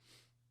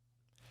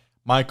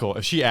Michael,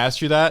 if she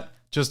asks you that,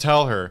 just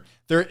tell her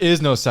there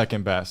is no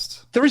second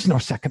best. There is no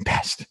second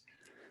best.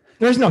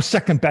 There's no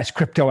second best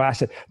crypto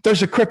asset.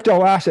 There's a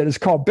crypto asset. It's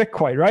called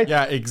Bitcoin, right?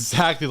 Yeah,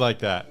 exactly like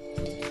that.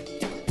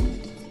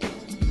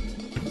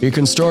 You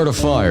can start a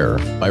fire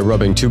by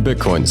rubbing 2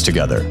 Bitcoins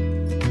together.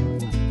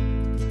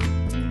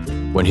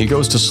 When he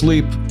goes to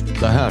sleep,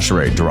 the hash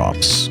rate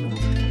drops.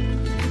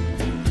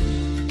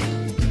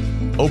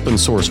 Open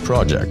source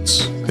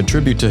projects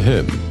contribute to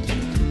him.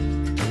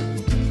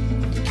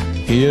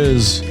 He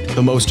is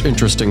the most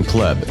interesting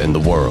pleb in the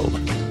world.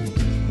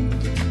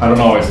 I don't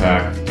always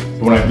hack,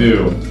 but when I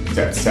do, it's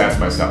at SATSx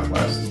by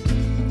Southwest.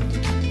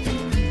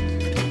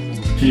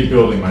 Keep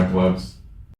building, my plebs.